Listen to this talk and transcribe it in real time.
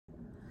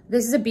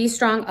This is a Be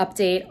Strong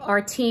update.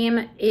 Our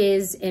team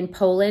is in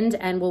Poland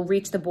and will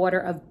reach the border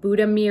of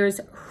Budomierz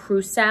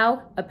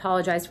Hrušov,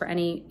 apologize for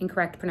any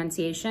incorrect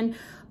pronunciation,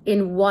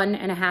 in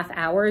 1.5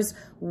 hours.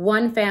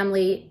 One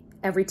family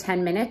every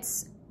 10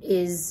 minutes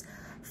is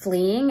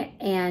fleeing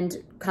and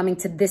coming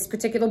to this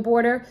particular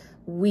border.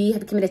 We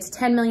have committed to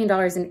 $10 million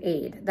in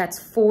aid. That's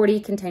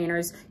 40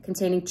 containers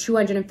containing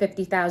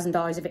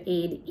 $250,000 of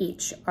aid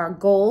each. Our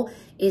goal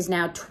is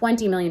now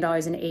 $20 million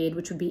in aid,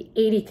 which would be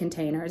 80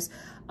 containers.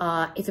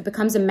 If it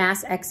becomes a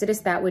mass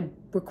exodus, that would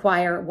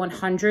require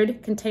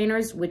 100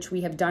 containers, which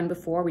we have done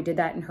before. We did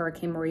that in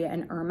Hurricane Maria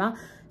and Irma.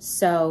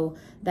 So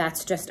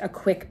that's just a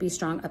quick Be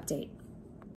Strong update.